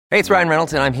Hey, it's Ryan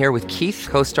Reynolds, and I'm here with Keith,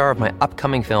 co-star of my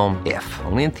upcoming film, If,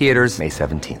 only in theaters May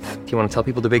 17th. Do you want to tell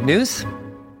people the big news?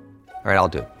 All right, I'll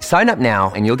do it. Sign up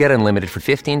now and you'll get unlimited for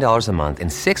 $15 a month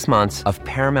and 6 months of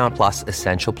Paramount Plus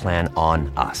Essential Plan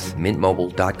on us.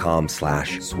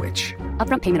 MintMobile.com/switch.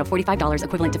 Upfront payment of $45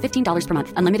 equivalent to $15 per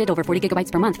month. Unlimited over 40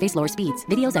 gigabytes per month. Face lower speeds.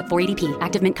 Videos at 480p.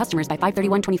 Active Mint customers by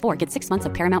 531.24 get 6 months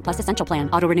of Paramount Plus Essential Plan.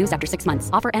 Auto renews after 6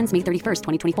 months. Offer ends May 31st,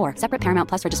 2024. Separate Paramount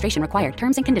Plus registration required.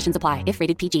 Terms and conditions apply if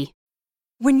rated PG.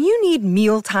 When you need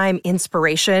mealtime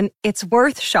inspiration, it's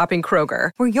worth shopping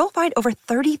Kroger, where you'll find over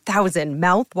 30,000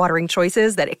 mouth-watering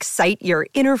choices that excite your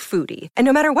inner foodie. And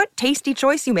no matter what tasty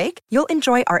choice you make, you'll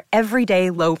enjoy our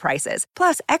everyday low prices,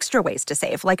 plus extra ways to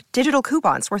save, like digital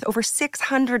coupons worth over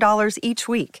 $600 each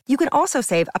week. You can also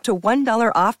save up to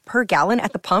 $1 off per gallon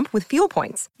at the pump with fuel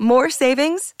points. More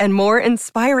savings and more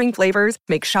inspiring flavors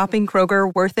make shopping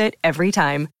Kroger worth it every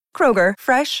time. Kroger,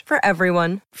 fresh for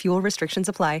everyone. Fuel restrictions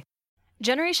apply.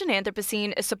 Generation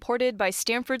Anthropocene is supported by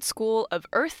Stanford School of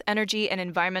Earth, Energy, and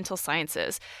Environmental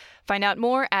Sciences. Find out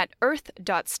more at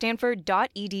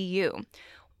earth.stanford.edu.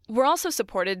 We're also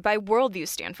supported by Worldview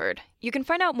Stanford. You can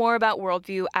find out more about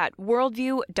Worldview at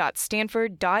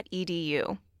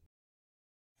worldview.stanford.edu.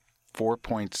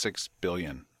 4.6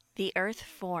 billion. The Earth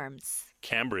forms.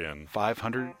 Cambrian.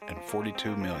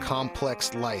 542 million.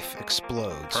 Complex life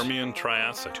explodes. Permian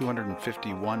Triassic.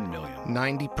 251 million.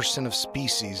 90% of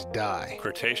species die.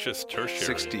 Cretaceous Tertiary.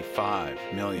 65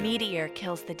 million. Meteor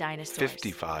kills the dinosaurs.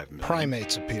 55 million.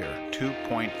 Primates appear.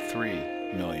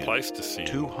 2.3 million. Pleistocene.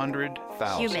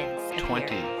 200,000. Humans appear.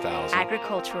 20,000.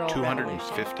 Agricultural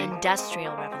 250. revolution.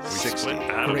 Industrial revolution. 60.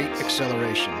 Great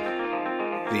acceleration.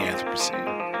 The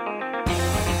Anthropocene.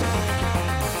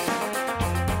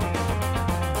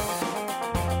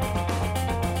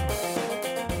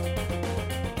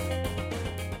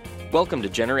 Welcome to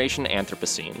Generation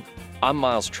Anthropocene. I'm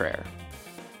Miles Traer.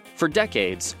 For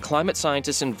decades, climate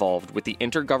scientists involved with the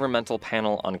Intergovernmental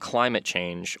Panel on Climate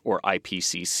Change, or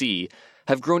IPCC,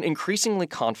 have grown increasingly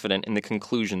confident in the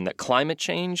conclusion that climate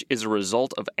change is a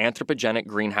result of anthropogenic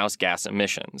greenhouse gas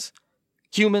emissions.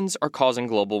 Humans are causing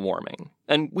global warming,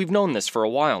 and we've known this for a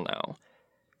while now.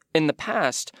 In the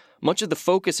past, much of the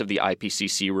focus of the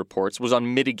IPCC reports was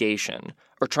on mitigation,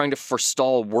 or trying to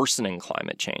forestall worsening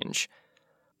climate change.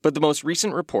 But the most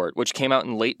recent report, which came out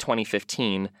in late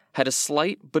 2015, had a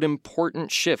slight but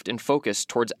important shift in focus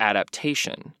towards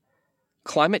adaptation.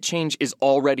 Climate change is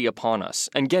already upon us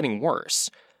and getting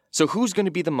worse. So who's going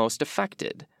to be the most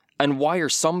affected? And why are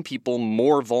some people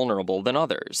more vulnerable than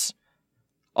others?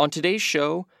 On today's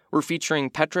show, we're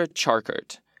featuring Petra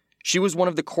Charkert. She was one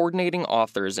of the coordinating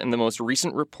authors in the most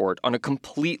recent report on a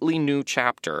completely new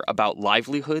chapter about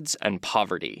livelihoods and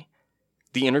poverty.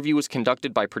 The interview was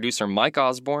conducted by producer Mike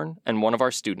Osborne and one of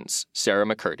our students, Sarah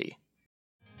McCurdy.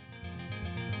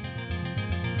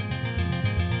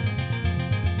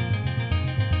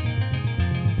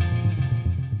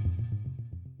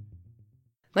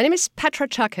 My name is Petra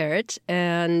Charkert,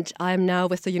 and I'm now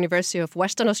with the University of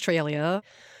Western Australia.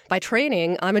 By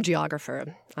training, I'm a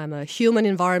geographer. I'm a human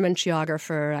environment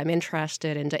geographer. I'm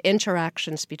interested in the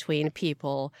interactions between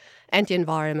people and the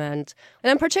environment.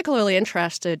 And I'm particularly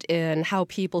interested in how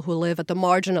people who live at the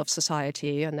margin of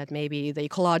society, and that may be the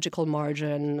ecological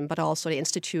margin, but also the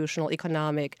institutional,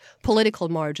 economic, political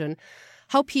margin,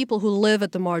 how people who live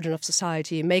at the margin of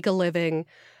society make a living,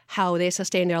 how they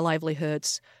sustain their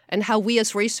livelihoods, and how we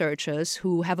as researchers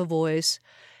who have a voice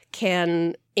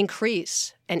can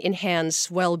increase and enhance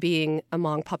well-being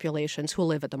among populations who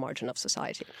live at the margin of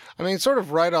society. I mean, sort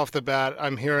of right off the bat,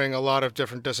 I'm hearing a lot of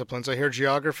different disciplines. I hear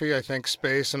geography, I think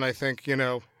space, and I think,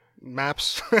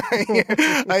 maps.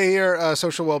 I hear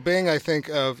social well-being. I think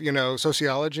of,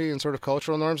 sociology and sort of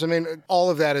cultural norms. I mean, all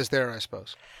of that is there, I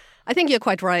suppose. I think you're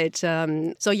quite right.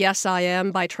 So yes, I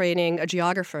am by training a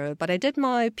geographer, but I did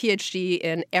my PhD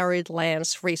in arid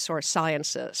lands resource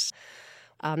sciences.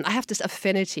 I have this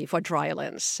affinity for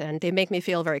drylands, and they make me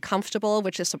feel very comfortable,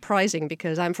 which is surprising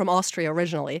because I'm from Austria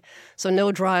originally, so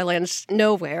no drylands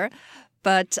nowhere.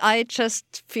 But I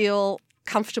just feel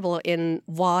comfortable in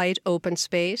wide open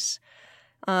space.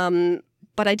 But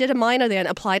I did a minor there in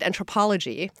applied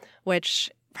anthropology,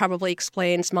 which probably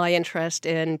explains my interest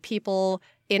in people,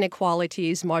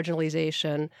 inequalities,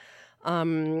 marginalization.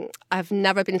 I've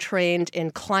never been trained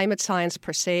in climate science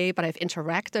per se, but I've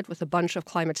interacted with a bunch of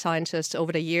climate scientists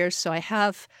over the years. So I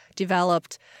have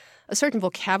developed a certain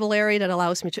vocabulary that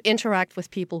allows me to interact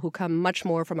with people who come much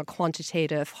more from a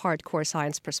quantitative, hardcore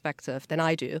science perspective than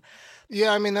I do.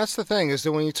 Yeah, I mean, that's the thing, is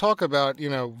that when you talk about,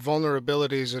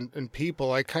 vulnerabilities in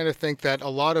people, I kind of think that a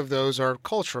lot of those are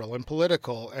cultural and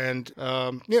political and,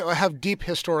 have deep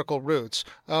historical roots.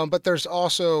 But there's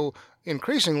also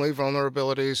increasingly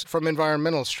vulnerabilities from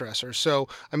environmental stressors. So,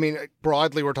 I mean,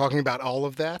 broadly, we're talking about all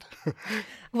of that.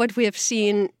 What we have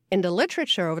seen in the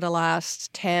literature over the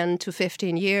last 10 to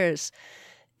 15 years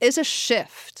is a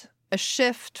shift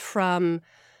from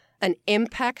an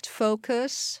impact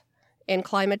focus in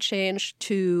climate change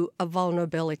to a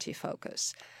vulnerability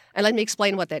focus. And let me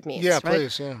explain what that means. Yeah, right?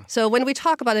 please, yeah. So when we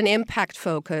talk about an impact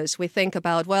focus, we think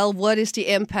about, well, what is the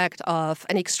impact of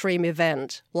an extreme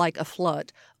event like a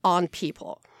flood on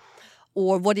people?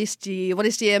 Or what is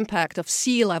the impact of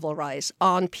sea level rise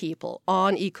on people,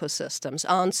 on ecosystems,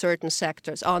 on certain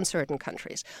sectors, on certain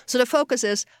countries? So the focus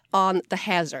is on the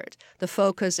hazard. The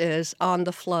focus is on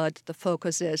the flood. The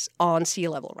focus is on sea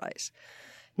level rise.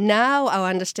 Now our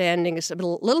understanding is a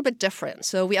little bit different.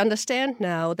 So we understand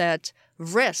now that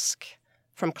risk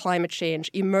from climate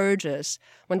change emerges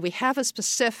when we have a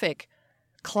specific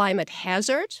climate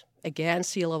hazard, again,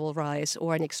 sea level rise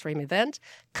or an extreme event,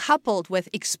 coupled with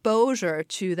exposure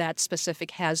to that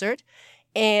specific hazard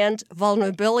and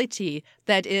vulnerability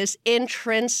that is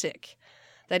intrinsic,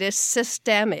 that is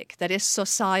systemic, that is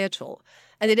societal.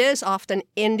 And it is often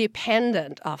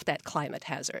independent of that climate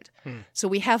hazard. So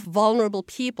we have vulnerable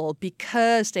people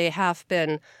because they have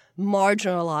been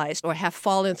marginalized or have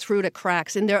fallen through the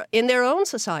cracks in their own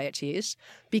societies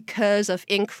because of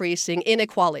increasing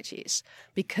inequalities,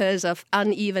 because of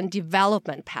uneven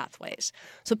development pathways.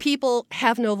 So people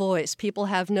have no voice. People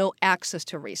have no access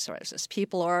to resources.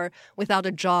 People are without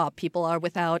a job. People are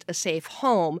without a safe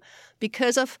home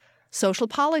because of social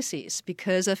policies,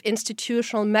 because of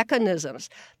institutional mechanisms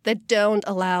that don't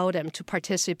allow them to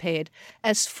participate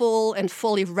as full and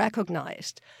fully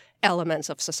recognized elements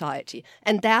of society.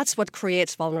 And that's what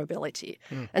creates vulnerability.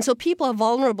 And so people are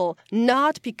vulnerable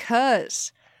not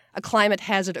because a climate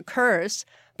hazard occurs,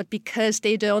 but because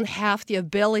they don't have the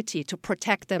ability to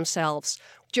protect themselves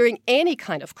during any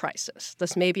kind of crisis.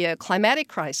 This may be a climatic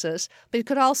crisis, but it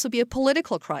could also be a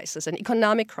political crisis, an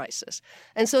economic crisis.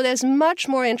 And so there's much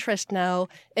more interest now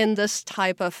in this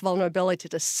type of vulnerability,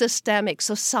 the systemic,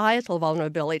 societal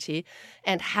vulnerability,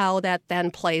 and how that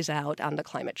then plays out under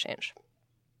climate change.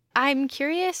 I'm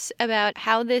curious about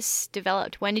how this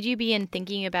developed. When did you begin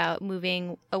thinking about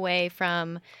moving away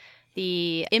from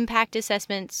the impact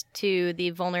assessments to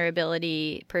the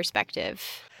vulnerability perspective?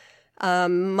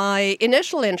 My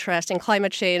initial interest in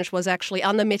climate change was actually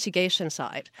on the mitigation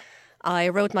side. I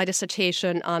wrote my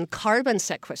dissertation on carbon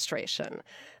sequestration,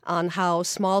 on how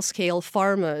small-scale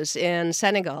farmers in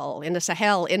Senegal, in the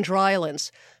Sahel, in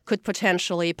drylands could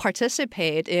potentially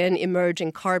participate in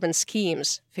emerging carbon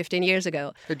schemes 15 years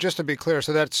ago. Just to be clear,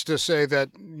 so that's to say that,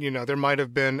 there might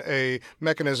have been a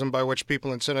mechanism by which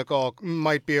people in Senegal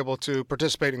might be able to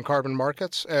participate in carbon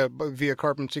markets via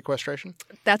carbon sequestration?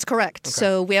 That's correct. Okay.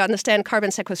 So we understand carbon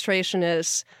sequestration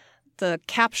is the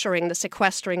capturing, the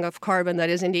sequestering of carbon that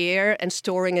is in the air and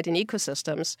storing it in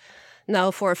ecosystems. Now,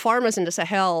 for farmers in the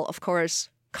Sahel, of course,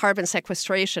 carbon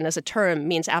sequestration as a term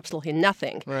means absolutely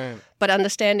nothing. Right. But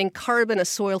understanding carbon as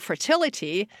soil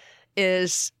fertility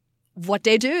is what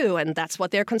they do, and that's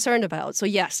what they're concerned about. So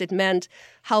yes, it meant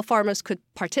how farmers could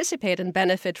participate and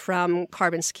benefit from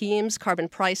carbon schemes, carbon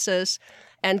prices,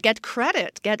 and get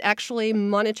actually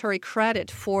monetary credit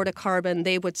for the carbon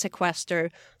they would sequester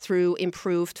through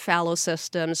improved fallow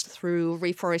systems, through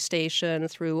reforestation,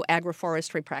 through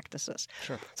agroforestry practices.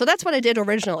 Sure. So that's what I did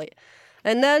originally.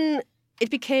 And then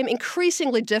it became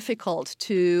increasingly difficult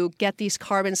to get these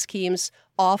carbon schemes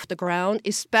off the ground,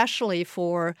 especially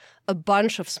for a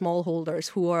bunch of smallholders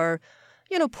who are,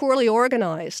 poorly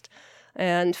organized.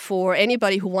 And for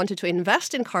anybody who wanted to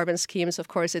invest in carbon schemes, of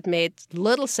course, it made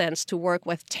little sense to work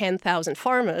with 10,000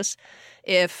 farmers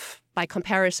if, by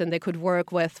comparison, they could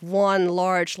work with one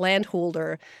large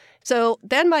landholder. So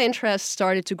then my interest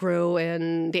started to grow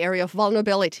in the area of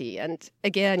vulnerability. And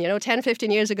again, 10,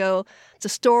 15 years ago, the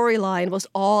storyline was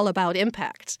all about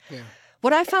impacts. Yeah.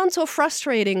 What I found so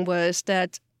frustrating was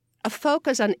that a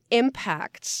focus on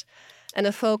impacts and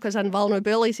a focus on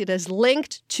vulnerability that's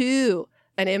linked to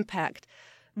an impact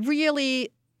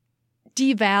really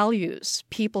devalues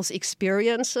people's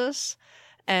experiences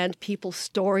and people's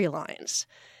storylines.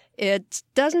 It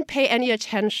doesn't pay any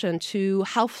attention to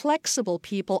how flexible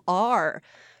people are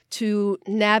to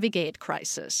navigate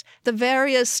crisis, the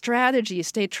various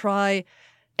strategies they try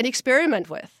and experiment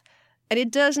with. And it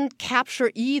doesn't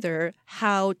capture either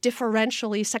how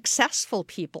differentially successful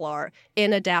people are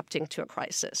in adapting to a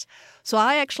crisis. So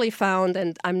I actually found,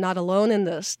 and I'm not alone in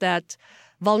this, that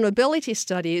vulnerability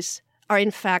studies are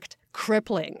in fact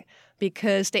crippling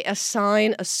because they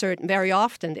assign very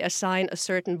often they assign a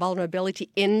certain vulnerability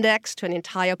index to an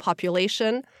entire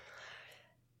population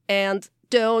and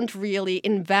don't really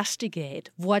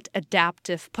investigate what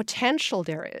adaptive potential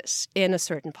there is in a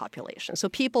certain population. So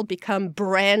people become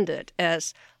branded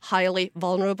as highly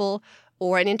vulnerable,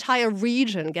 or an entire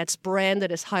region gets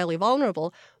branded as highly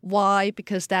vulnerable. Why?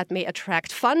 Because that may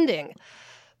attract funding.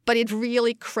 But it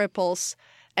really cripples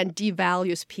and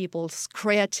devalues people's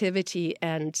creativity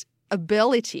and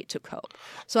ability to cope.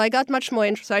 So I got much more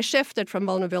interested. I shifted from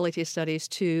vulnerability studies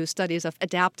to studies of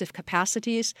adaptive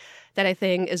capacities that I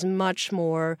think is much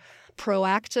more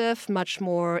proactive, much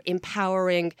more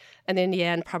empowering, and in the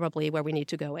end, probably where we need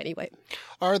to go anyway.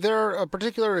 Are there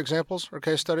particular examples or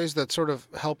case studies that sort of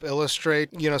help illustrate,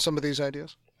 some of these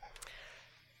ideas?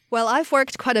 Well, I've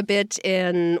worked quite a bit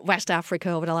in West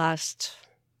Africa over the last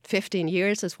 15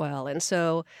 years as well. And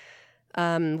so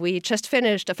we just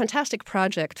finished a fantastic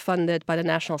project funded by the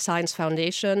National Science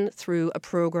Foundation through a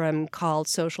program called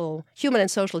Human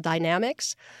and Social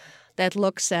Dynamics that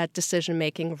looks at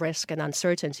decision-making, risk, and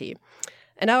uncertainty.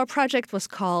 And our project was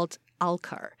called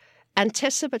ALCAR,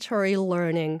 Anticipatory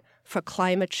Learning for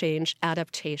Climate Change,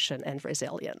 Adaptation, and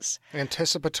Resilience.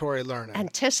 Anticipatory learning.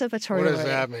 Anticipatory learning. What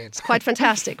does that mean? It's quite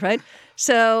fantastic, right?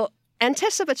 So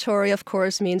anticipatory, of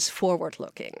course, means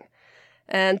forward-looking.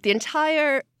 And the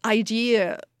entire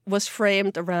idea was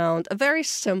framed around a very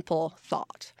simple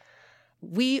thought.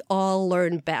 We all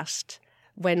learn best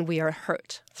when we are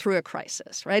hurt through a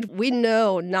crisis, right? We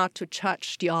know not to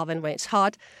touch the oven when it's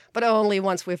hot, but only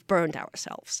once we've burned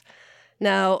ourselves.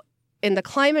 Now, in the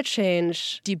climate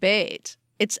change debate,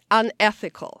 it's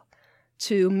unethical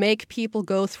to make people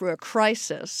go through a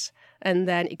crisis and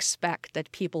then expect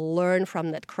that people learn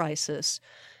from that crisis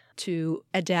to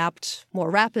adapt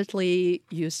more rapidly,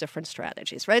 use different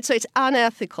strategies, right? So it's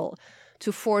unethical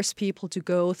to force people to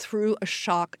go through a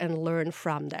shock and learn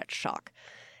from that shock.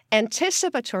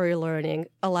 Anticipatory learning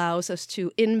allows us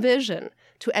to envision,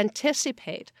 to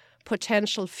anticipate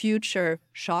potential future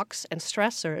shocks and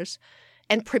stressors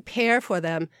and prepare for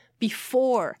them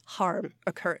before harm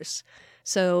occurs.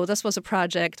 So this was a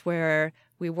project where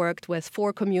we worked with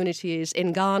 4 communities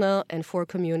in Ghana and 4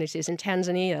 communities in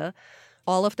Tanzania,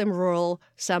 all of them rural,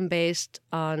 some based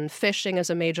on fishing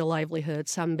as a major livelihood,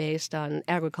 some based on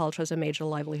agriculture as a major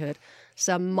livelihood,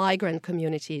 some migrant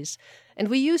communities. And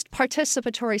we used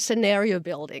participatory scenario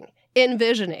building,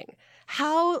 envisioning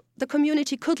how the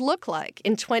community could look like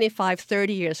in 25,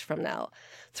 30 years from now,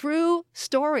 through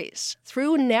stories,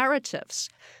 through narratives.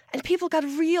 And people got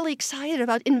really excited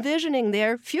about envisioning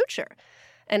their future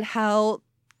and how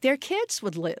their kids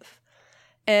would live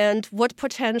and what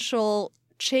potential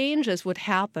changes would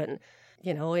happen,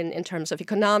 in terms of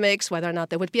economics, whether or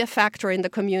not there would be a factor in the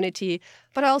community,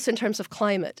 but also in terms of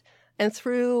climate. And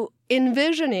through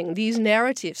envisioning these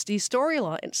narratives, these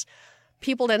storylines,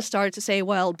 people then started to say,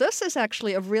 well, this is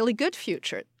actually a really good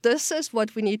future. This is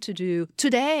what we need to do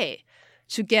today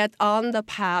to get on the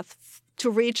path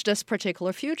to reach this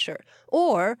particular future.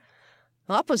 Or,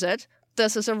 opposite,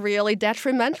 this is a really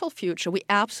detrimental future. We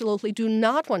absolutely do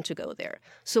not want to go there.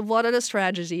 So what are the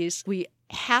strategies we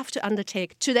have to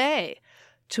undertake today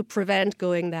to prevent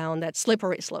going down that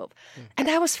slippery slope? And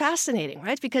that was fascinating,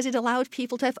 right? Because it allowed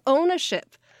people to have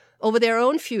ownership over their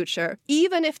own future,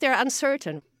 even if they're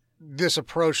uncertain. This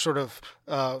approach sort of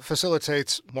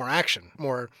facilitates more action,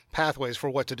 more pathways for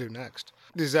what to do next.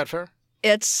 Is that fair?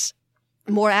 It's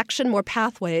more action, more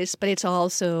pathways, but it's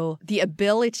also the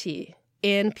ability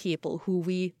in people who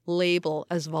we label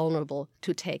as vulnerable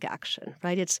to take action,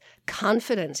 right? It's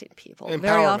confidence in people. Empowerment.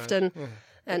 Very often.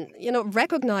 And,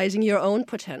 recognizing your own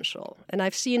potential. And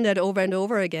I've seen that over and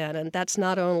over again. And that's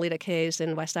not only the case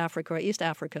in West Africa or East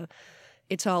Africa.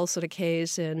 It's also the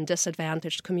case in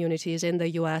disadvantaged communities in the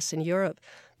U.S. and Europe.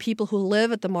 People who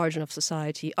live at the margin of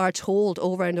society are told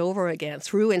over and over again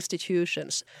through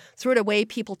institutions, through the way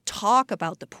people talk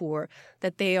about the poor,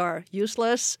 that they are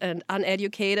useless and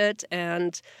uneducated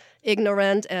and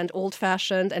ignorant and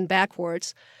old-fashioned and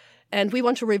backwards. And we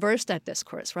want to reverse that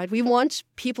discourse, right? We want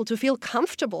people to feel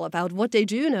comfortable about what they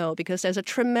do know because there's a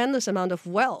tremendous amount of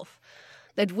wealth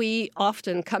that we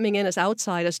often, coming in as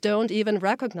outsiders, don't even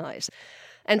recognize.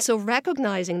 And so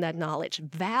recognizing that knowledge,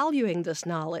 valuing this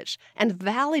knowledge, and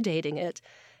validating it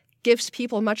gives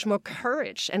people much more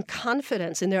courage and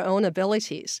confidence in their own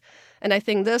abilities. And I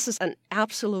think this is an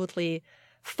absolutely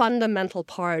fundamental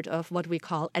part of what we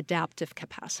call adaptive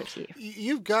capacity.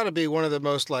 You've got to be one of the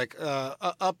most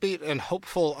upbeat and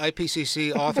hopeful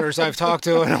IPCC authors I've talked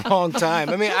to in a long time.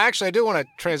 I mean, actually, I do want to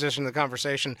transition the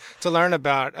conversation to learn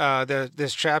about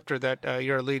this chapter that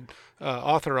you're a lead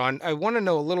author on. I want to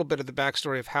know a little bit of the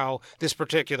backstory of how this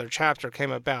particular chapter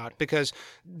came about, because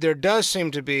there does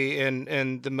seem to be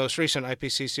in the most recent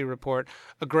IPCC report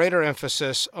a greater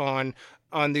emphasis on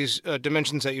these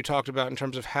dimensions that you talked about in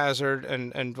terms of hazard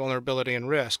and vulnerability and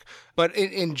risk. But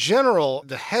in general,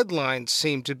 the headlines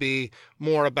seem to be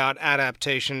more about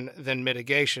adaptation than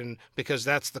mitigation, because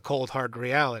that's the cold, hard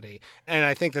reality. And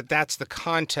I think that that's the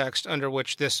context under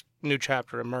which this new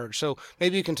chapter emerged. So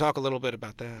maybe you can talk a little bit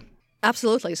about that.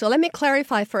 Absolutely. So let me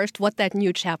clarify first what that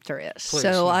new chapter is. Please.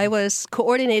 So I was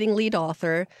coordinating lead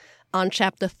author on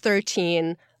Chapter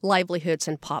 13, Livelihoods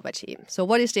and Poverty. So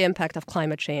what is the impact of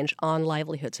climate change on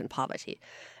livelihoods and poverty?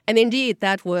 And indeed,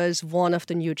 that was one of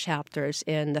the new chapters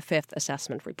in the fifth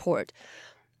assessment report.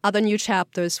 Other new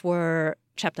chapters were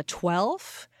Chapter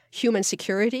 12, Human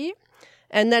Security,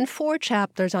 and then 4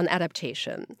 chapters on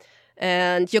adaptation.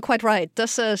 And you're quite right.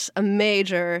 This is a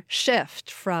major shift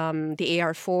from the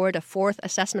AR4, the fourth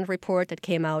assessment report that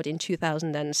came out in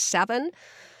 2007,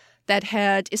 that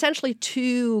had essentially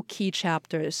 2 key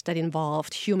chapters that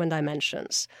involved human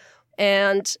dimensions.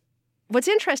 And what's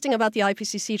interesting about the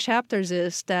IPCC chapters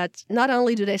is that not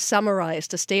only do they summarize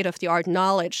the state-of-the-art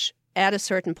knowledge at a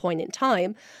certain point in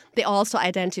time, they also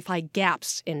identify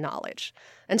gaps in knowledge.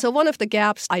 And so one of the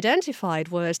gaps identified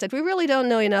was that we really don't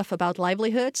know enough about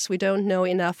livelihoods. We don't know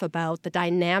enough about the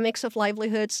dynamics of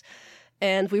livelihoods.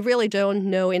 And we really don't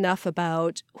know enough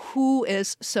about who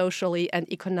is socially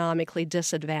and economically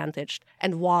disadvantaged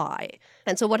and why.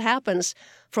 And so what happens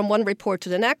from one report to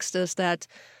the next is that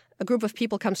a group of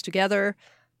people comes together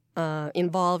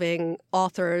involving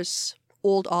authors,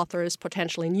 old authors,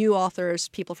 potentially new authors,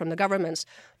 people from the governments,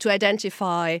 to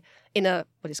identify in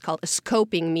what is called a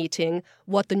scoping meeting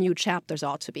what the new chapters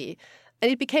ought to be.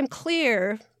 And it became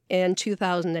clear in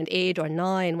 2008 or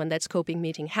 2009 when that scoping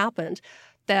meeting happened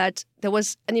that there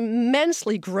was an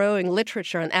immensely growing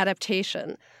literature on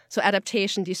adaptation. So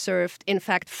adaptation deserved, in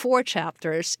fact, 4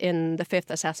 chapters in the fifth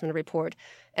assessment report.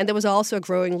 And there was also a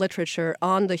growing literature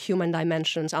on the human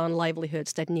dimensions, on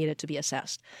livelihoods that needed to be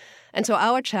assessed. And so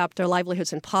our chapter,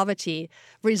 Livelihoods and Poverty,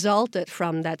 resulted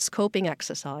from that scoping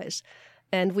exercise.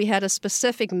 And we had a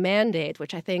specific mandate,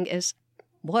 which I think is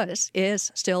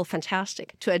still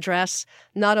fantastic, to address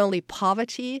not only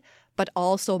poverty, but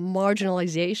also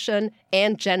marginalization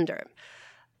and gender,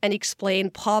 and explain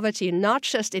poverty not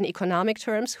just in economic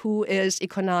terms, who is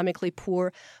economically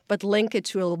poor, but link it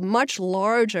to a much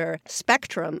larger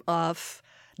spectrum of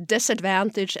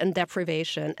disadvantage and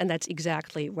deprivation, and that's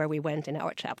exactly where we went in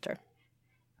our chapter.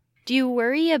 Do you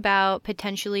worry about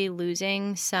potentially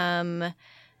losing some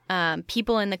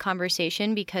people in the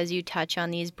conversation because you touch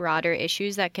on these broader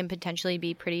issues that can potentially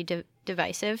be pretty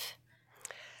divisive?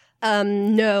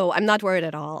 No, I'm not worried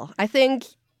at all. I think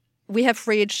we have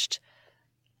reached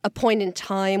a point in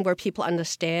time where people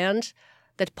understand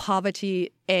that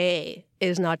poverty, A,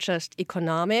 is not just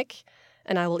economic,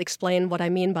 and I will explain what I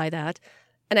mean by that.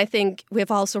 And I think we have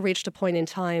also reached a point in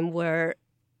time where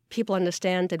people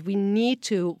understand that we need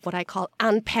to, what I call,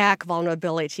 unpack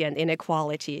vulnerability and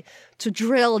inequality, to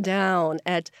drill down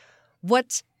at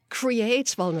what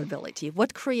creates vulnerability,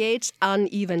 what creates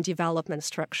uneven development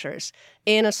structures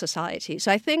in a society.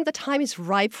 So I think the time is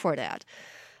ripe for that.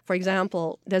 For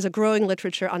example, there's a growing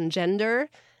literature on gender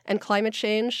and climate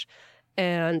change,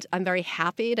 and I'm very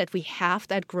happy that we have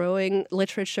that growing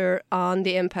literature on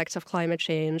the impacts of climate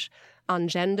change on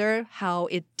gender, how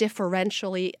it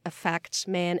differentially affects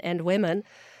men and women.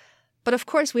 But of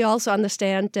course, we also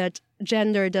understand that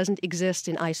gender doesn't exist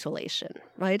in isolation,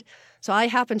 right? So I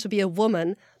happen to be a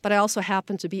woman, but I also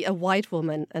happen to be a white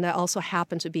woman, and I also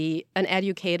happen to be an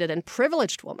educated and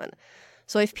privileged woman.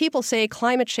 So if people say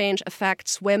climate change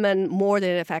affects women more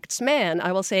than it affects men,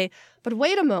 I will say, but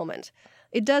wait a moment.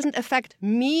 It doesn't affect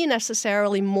me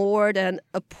necessarily more than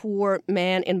a poor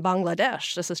man in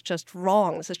Bangladesh. This is just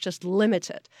wrong. This is just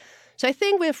limited. So I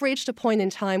think we have reached a point in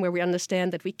time where we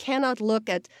understand that we cannot look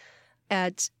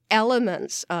at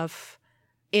elements of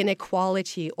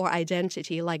inequality or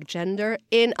identity like gender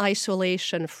in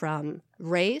isolation from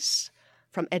race,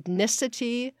 from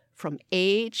ethnicity, from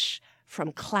age,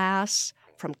 from class,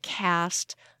 from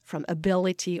caste, from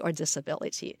ability or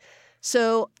disability.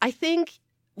 So I think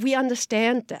we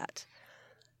understand that.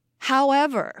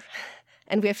 However,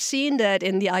 and we have seen that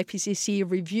in the IPCC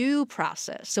review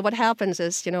process. So what happens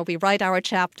is, we write our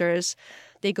chapters,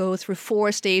 They go through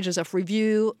 4 stages of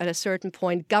review. At a certain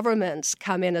point, governments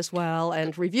come in as well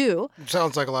and review.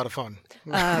 Sounds like a lot of fun.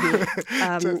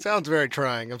 It sounds very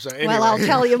trying. I'm sorry. Anyway. Well, I'll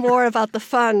tell you more about the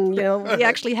fun. We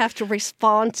actually have to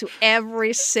respond to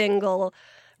every single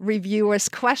reviewer's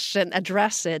question,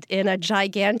 address it in a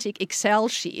gigantic Excel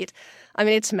sheet. I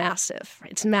mean, it's massive.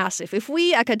 It's massive. If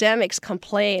we academics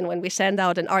complain when we send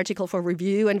out an article for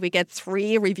review and we get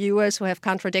 3 reviewers who have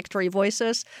contradictory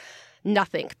voices,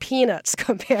 nothing, peanuts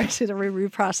compared to the review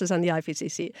process on the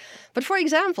IPCC. But for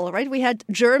example, right, we had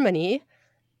Germany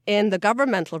in the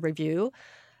governmental review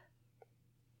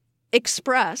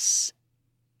express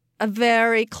a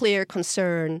very clear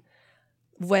concern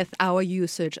with our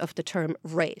usage of the term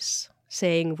race,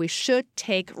 saying we should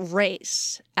take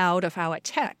race out of our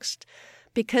text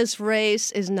because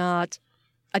race is not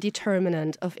a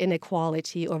determinant of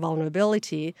inequality or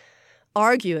vulnerability,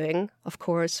 arguing, of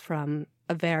course, from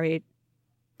a very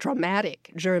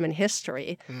dramatic German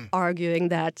history, arguing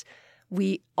that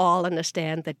we all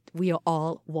understand that we are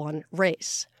all one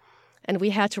race. And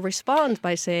we had to respond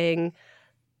by saying,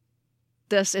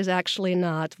 this is actually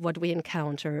not what we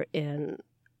encounter in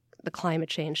the climate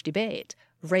change debate.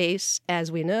 Race,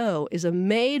 as we know, is a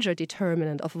major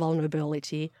determinant of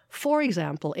vulnerability, for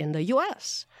example, in the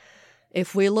U.S.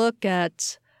 If we look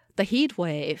at the heat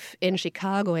wave in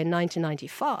Chicago in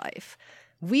 1995,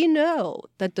 we know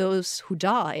that those who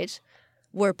died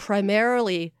were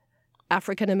primarily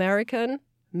African American,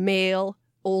 male,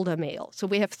 older male. So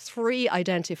we have 3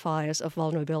 identifiers of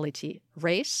vulnerability: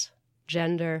 race,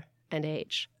 gender, and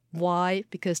age. Why?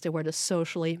 Because they were the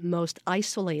socially most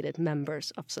isolated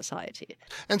members of society.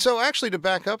 And so actually, to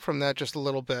back up from that just a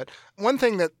little bit, one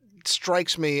thing that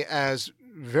strikes me as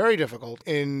very difficult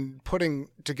in putting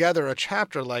together a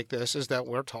chapter like this is that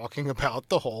we're talking about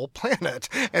the whole planet.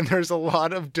 And there's a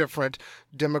lot of different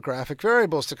demographic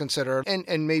variables to consider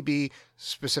and maybe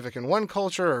specific in one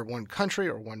culture or one country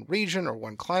or one region or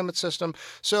one climate system.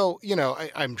 So,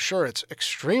 I'm sure it's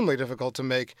extremely difficult to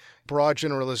make broad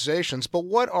generalizations. But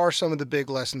what are some of the big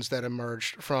lessons that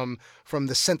emerged from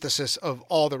the synthesis of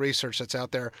all the research that's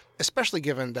out there, especially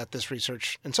given that this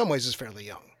research in some ways is fairly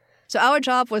young? So our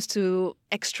job was to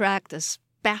extract as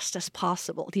best as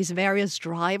possible these various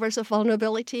drivers of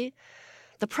vulnerability.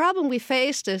 The problem we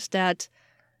faced is that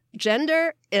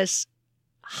gender is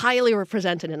highly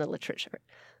represented in the literature.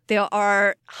 There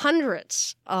are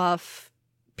hundreds of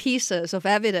pieces of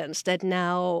evidence that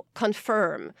now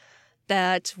confirm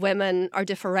that women are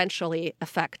differentially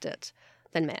affected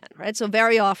than men, right? So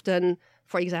very often,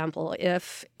 for example,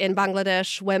 if in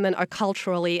Bangladesh women are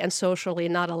culturally and socially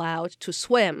not allowed to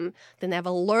swim, they never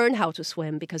learn how to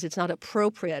swim because it's not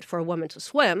appropriate for a woman to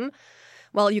swim,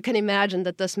 well, you can imagine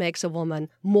that this makes a woman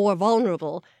more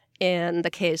vulnerable in the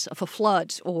case of a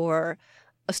flood or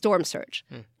a storm surge,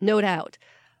 no doubt.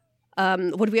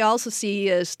 What we also see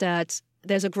is that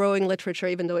there's a growing literature,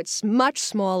 even though it's much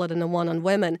smaller than the one on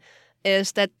women,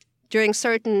 is that during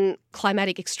certain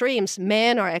climatic extremes,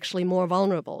 men are actually more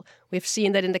vulnerable. We've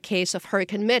seen that in the case of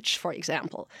Hurricane Mitch, for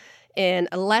example, in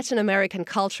a Latin American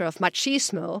culture of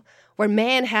machismo, where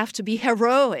men have to be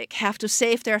heroic, have to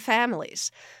save their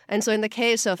families. And so in the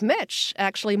case of Mitch,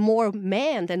 actually more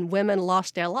men than women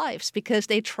lost their lives because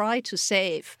they tried to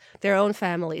save their own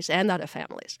families and other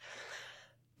families.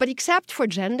 But except for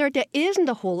gender, there isn't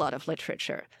a whole lot of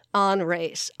literature on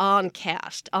race, on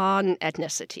caste, on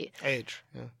ethnicity. Age.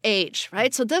 Yeah. Age,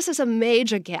 right? So this is a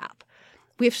major gap.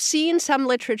 We've seen some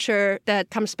literature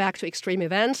that comes back to extreme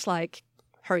events like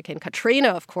Hurricane Katrina,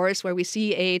 of course, where we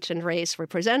see age and race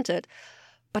represented,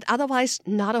 but otherwise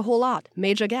not a whole lot,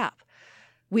 major gap.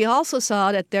 We also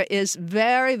saw that there is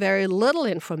very, very little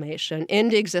information in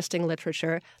the existing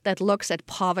literature that looks at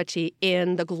poverty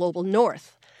in the global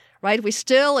north. Right? We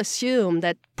still assume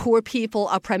that poor people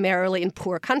are primarily in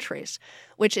poor countries,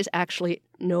 which is actually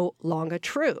no longer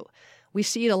true. We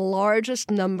see the largest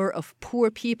number of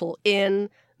poor people in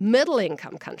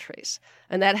middle-income countries.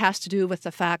 And that has to do with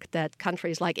the fact that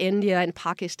countries like India and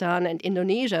Pakistan and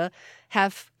Indonesia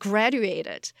have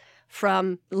graduated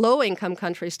from low-income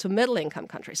countries to middle-income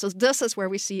countries. So this is where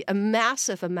we see a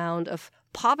massive amount of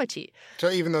poverty. So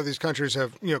even though these countries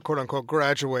have, quote unquote,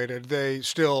 graduated, they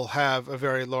still have a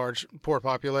very large poor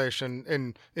population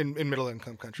in middle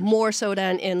income countries. More so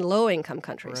than in low income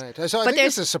countries. Right. So I think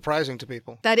this is surprising to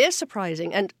people. That is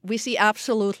surprising. And we see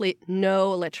absolutely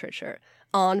no literature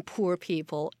on poor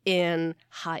people in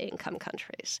high income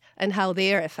countries and how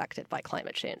they are affected by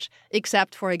climate change,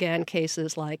 except for, again,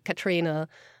 cases like Katrina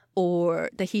or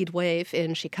the heat wave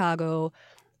in Chicago,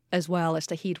 as well as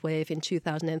the heat wave in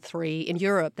 2003 in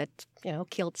Europe that,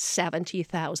 killed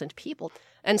 70,000 people.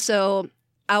 And so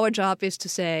our job is to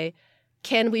say,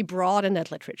 can we broaden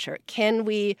that literature? Can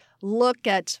we look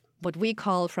at what we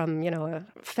call from, a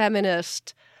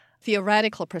feminist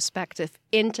theoretical perspective,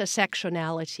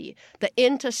 intersectionality, the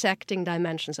intersecting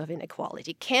dimensions of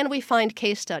inequality? Can we find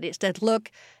case studies that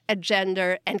look at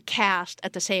gender and caste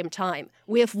at the same time?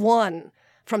 We have one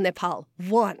from Nepal,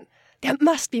 one. There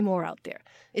must be more out there.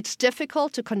 It's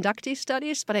difficult to conduct these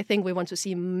studies, but I think we want to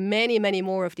see many, many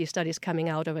more of these studies coming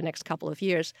out over the next couple of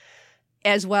years,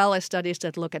 as well as studies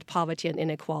that look at poverty and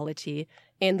inequality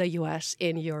in the US,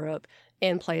 in Europe,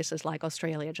 in places like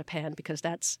Australia, Japan, because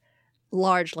that's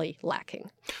largely lacking.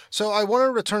 So I want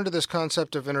to return to this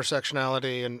concept of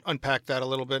intersectionality and unpack that a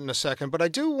little bit in a second. But I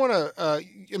do want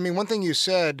to, one thing you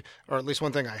said, or at least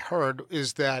one thing I heard,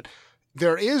 is that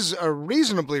there is a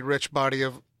reasonably rich body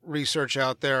of research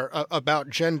out there about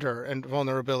gender and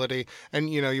vulnerability.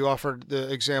 And, you offered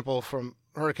the example from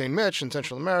Hurricane Mitch in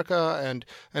Central America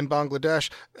and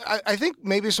Bangladesh. I think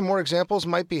maybe some more examples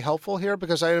might be helpful here,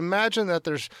 because I imagine that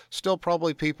there's still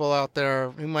probably people out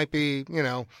there who might be,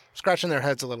 scratching their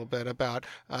heads a little bit about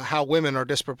how women are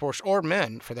disproportionate, or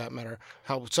men for that matter,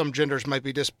 how some genders might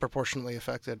be disproportionately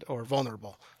affected or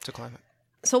vulnerable to climate.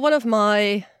 So one of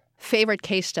my favorite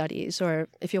case studies, or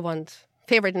if you want,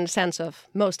 favorite in the sense of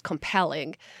most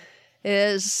compelling,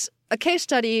 is a case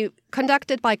study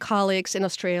conducted by colleagues in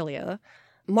Australia,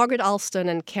 Margaret Alston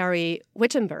and Carrie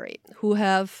Wittenbury, who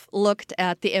have looked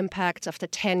at the impacts of the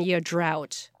 10-year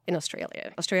drought in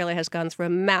Australia. Australia has gone through a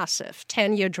massive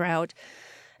 10-year drought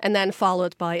and then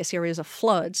followed by a series of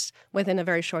floods within a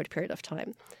very short period of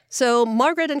time. So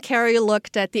Margaret and Carrie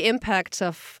looked at the impacts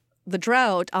of the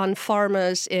drought on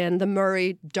farmers in the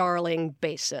Murray-Darling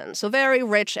Basin, so very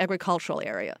rich agricultural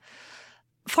area.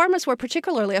 Farmers were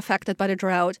particularly affected by the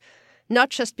drought,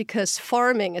 not just because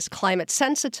farming is climate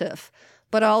sensitive,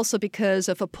 but also because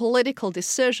of a political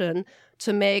decision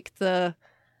to make the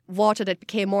water that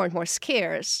became more and more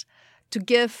scarce, to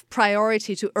give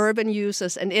priority to urban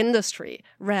uses and industry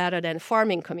rather than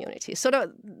farming communities.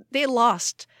 So they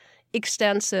lost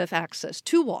extensive access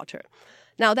to water.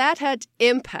 Now, that had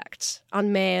impacts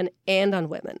on men and on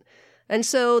women. And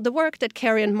so the work that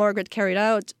Carrie and Margaret carried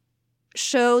out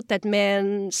showed that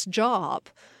men's job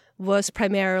was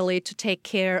primarily to take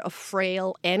care of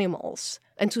frail animals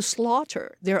and to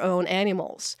slaughter their own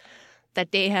animals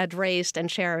that they had raised and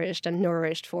cherished and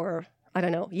nourished for,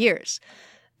 years.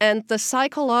 And the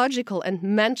psychological and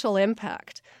mental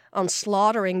impact on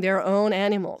slaughtering their own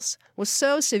animals was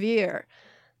so severe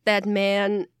that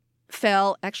men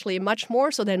fell, actually much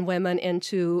more so than women,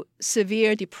 into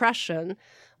severe depression,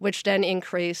 which then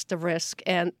increased the risk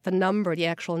and the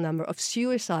actual number of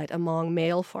suicide among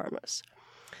male farmers.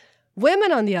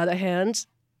 Women, on the other hand,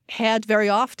 had very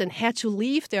often had to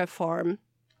leave their farm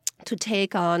to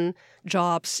take on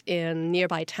jobs in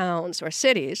nearby towns or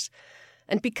cities,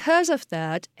 and because of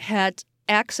that had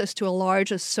access to a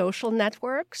larger social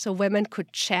network, so women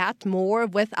could chat more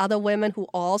with other women who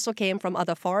also came from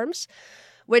other farms,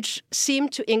 which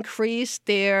seemed to increase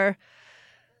their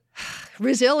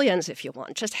resilience, if you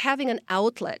want. Just having an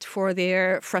outlet for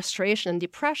their frustration and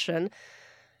depression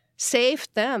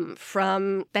saved them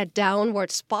from that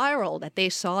downward spiral that they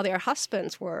saw their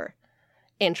husbands were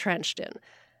entrenched in.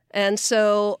 And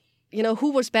so,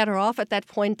 who was better off at that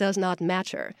point does not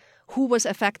matter. Who was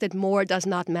affected more does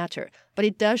not matter. But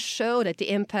it does show that the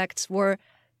impacts were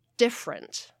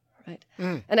different, right?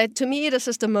 And to me, this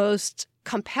is the most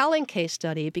compelling case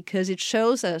study because it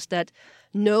shows us that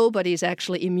nobody's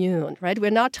actually immune, right?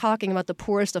 We're not talking about the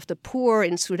poorest of the poor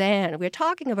in Sudan. We're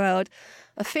talking about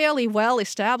a fairly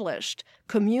well-established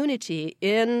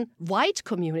white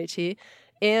community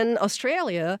in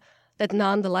Australia that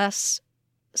nonetheless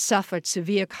suffered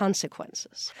severe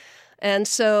consequences. And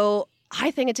so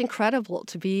I think it's incredible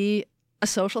to be a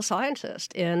social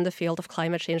scientist in the field of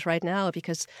climate change right now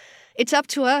because it's up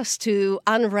to us to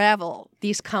unravel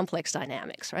these complex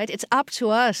dynamics, right? It's up to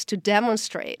us to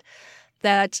demonstrate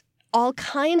that all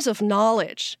kinds of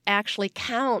knowledge actually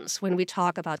counts when we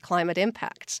talk about climate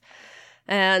impacts.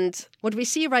 And what we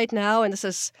see right now, and this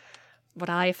is what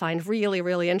I find really,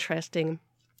 really interesting,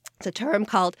 it's a term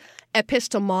called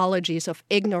epistemologies of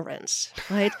ignorance,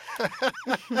 right?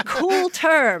 Cool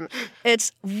term.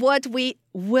 It's what we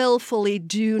willfully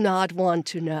do not want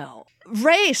to know.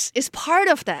 Race is part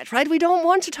of that, right? We don't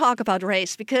want to talk about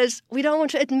race because we don't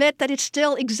want to admit that it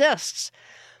still exists.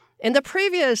 In the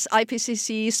previous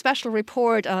IPCC special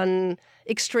report on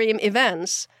extreme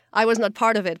events, I was not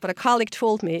part of it, but a colleague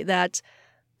told me that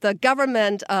the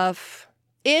government of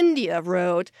India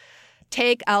wrote,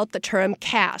 take out the term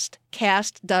caste.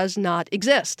 Caste does not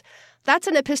exist. That's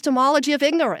an epistemology of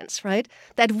ignorance, right?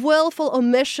 That willful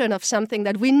omission of something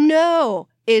that we know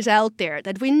is out there,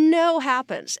 that we know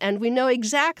happens, and we know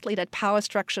exactly that power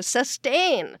structures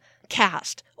sustain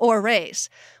caste or race.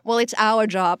 Well, it's our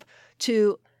job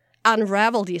to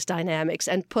unravel these dynamics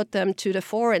and put them to the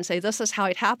fore and say, this is how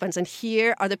it happens, and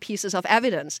here are the pieces of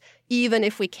evidence, even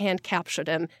if we can't capture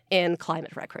them in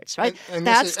climate records, right? And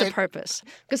that's the purpose.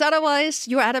 Because otherwise,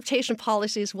 your adaptation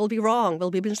policies will be wrong,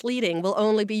 will be misleading, will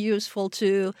only be useful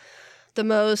to the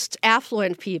most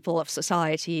affluent people of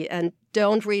society and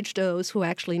don't reach those who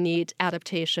actually need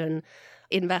adaptation,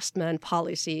 investment,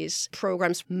 policies,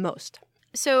 programs most.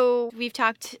 So we've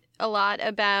talked a lot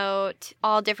about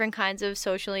all different kinds of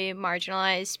socially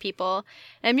marginalized people.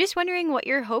 And I'm just wondering what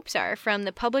your hopes are from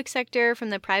the public sector,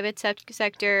 from the private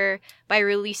sector, by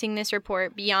releasing this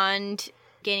report beyond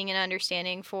gaining an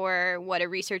understanding for what a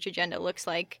research agenda looks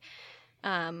like.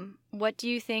 What do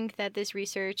you think that this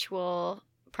research will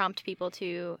prompt people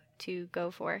to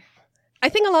go for? I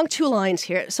think along two lines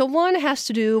here. So one has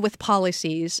to do with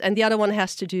policies, and the other one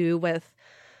has to do with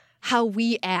how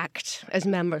we act as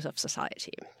members of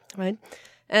society, right?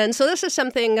 And so this is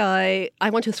something I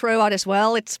want to throw out as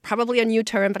well. It's probably a new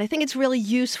term, but I think it's really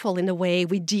useful in the way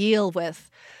we deal with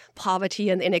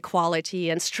poverty and inequality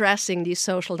and stressing these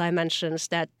social dimensions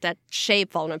that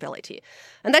shape vulnerability.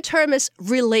 And that term is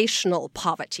relational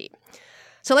poverty.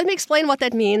 So let me explain what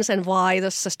that means and why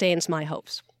this sustains my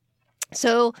hopes.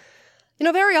 So,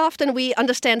 very often we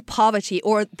understand poverty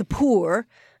or the poor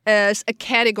as a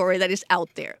category that is out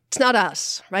there. It's not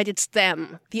us, right? It's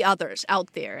them, the others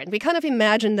out there. And we kind of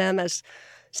imagine them as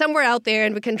somewhere out there,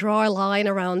 and we can draw a line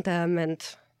around them and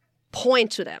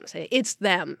point to them, say, it's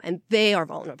them, and they are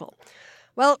vulnerable.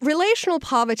 Well, relational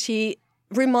poverty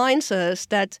reminds us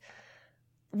that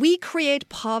we create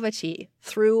poverty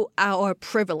through our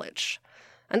privilege.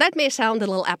 And that may sound a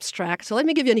little abstract, so let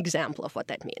me give you an example of what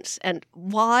that means and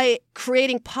why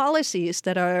creating policies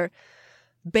that are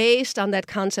based on that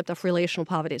concept of relational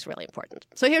poverty is really important.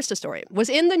 So here's the story. It was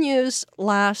in the news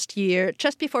last year,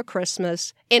 just before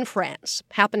Christmas, in France.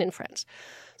 Happened in France.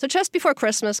 So just before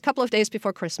Christmas, a couple of days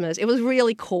before Christmas, it was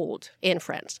really cold in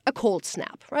France. A cold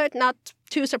snap, right? Not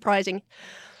too surprising.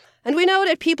 And we know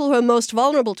that people who are most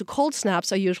vulnerable to cold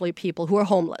snaps are usually people who are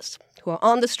homeless, who are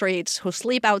on the streets, who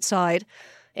sleep outside.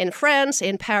 In France,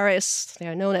 in Paris, they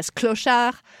are known as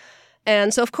clochards.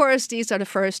 And so, of course, these are the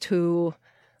first who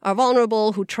are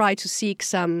vulnerable, who try to seek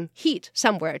some heat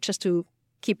somewhere just to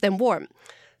keep them warm.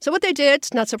 So what they did,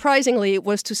 not surprisingly,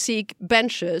 was to seek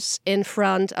benches in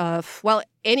front of,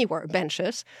 anywhere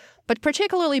benches, but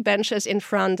particularly benches in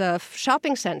front of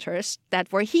shopping centers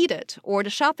that were heated, or the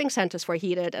shopping centers were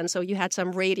heated, and so you had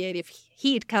some radiative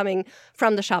heat coming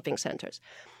from the shopping centers.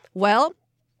 Well,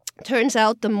 turns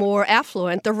out the more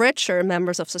affluent, the richer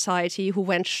members of society who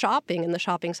went shopping in the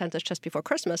shopping centers just before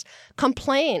Christmas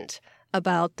complained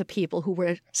about the people who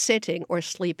were sitting or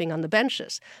sleeping on the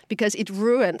benches because it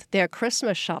ruined their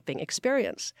Christmas shopping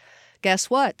experience. Guess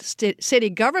what? City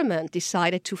government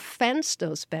decided to fence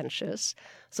those benches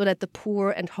so that the poor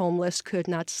and homeless could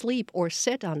not sleep or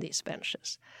sit on these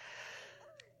benches.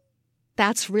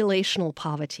 That's relational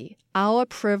poverty, our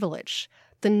privilege.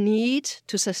 The need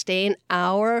to sustain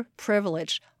our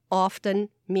privilege often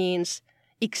means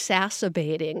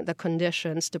exacerbating the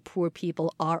conditions the poor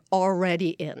people are already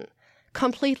in.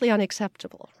 Completely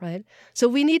unacceptable, right? So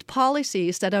we need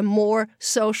policies that are more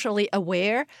socially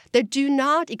aware, that do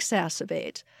not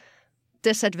exacerbate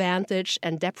disadvantage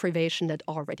and deprivation that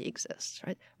already exists,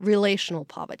 right? Relational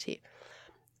poverty.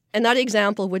 Another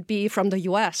example would be from the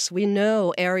U.S. We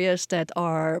know areas that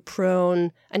are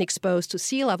prone and exposed to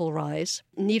sea level rise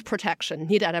need protection,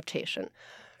 need adaptation.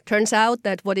 Turns out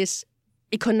that what is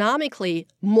economically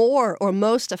more or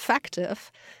most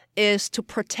effective is to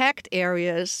protect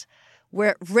areas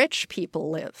where rich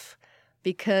people live,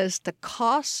 because the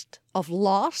cost of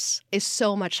loss is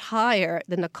so much higher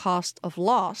than the cost of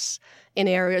loss in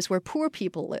areas where poor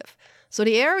people live. So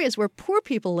the areas where poor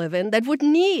people live in that would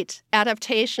need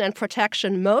adaptation and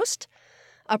protection most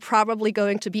are probably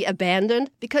going to be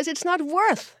abandoned because it's not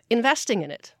worth investing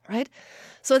in it, right?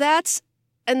 So that's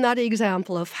another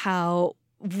example of how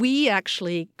we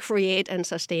actually create and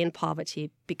sustain poverty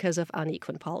because of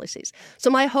unequal policies. So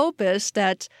my hope is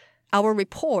that our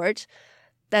report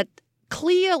that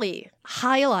clearly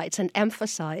highlights and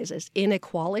emphasizes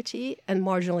inequality and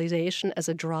marginalization as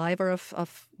a driver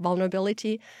of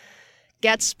vulnerability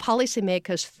gets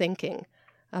policymakers thinking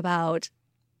about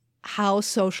how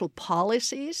social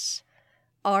policies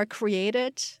are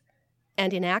created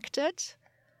and enacted.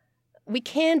 We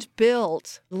can't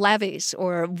build levees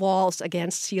or walls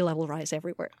against sea level rise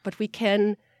everywhere, but we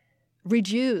can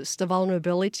reduce the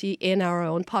vulnerability in our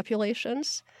own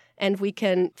populations, and we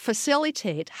can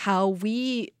facilitate how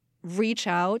we reach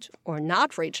out or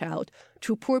not reach out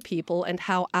to poor people and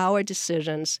how our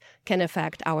decisions can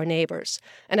affect our neighbors.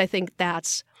 And I think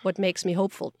that's what makes me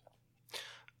hopeful.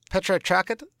 Petra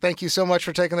Chakot, thank you so much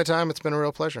for taking the time. It's been a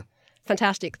real pleasure.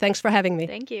 Fantastic. Thanks for having me.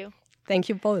 Thank you. Thank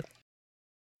you both.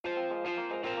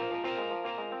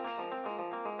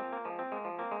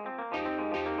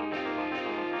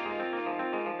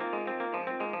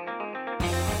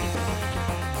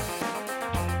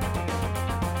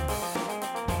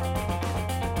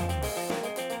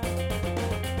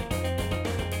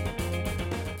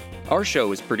 Our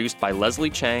show is produced by Leslie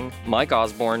Chang, Mike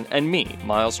Osborne, and me,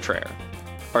 Miles Traer.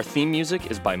 Our theme music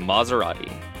is by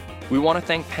Maserati. We want to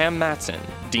thank Pam Matson,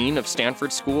 Dean of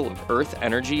Stanford School of Earth,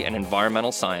 Energy, and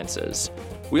Environmental Sciences.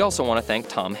 We also want to thank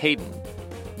Tom Hayden.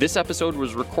 This episode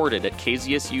was recorded at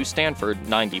KZSU Stanford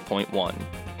 90.1.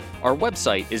 Our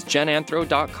website is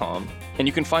genanthro.com, and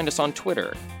you can find us on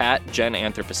Twitter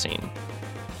 @GenAnthropocene.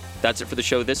 That's it for the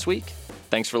show this week.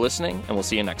 Thanks for listening, and we'll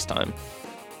see you next time.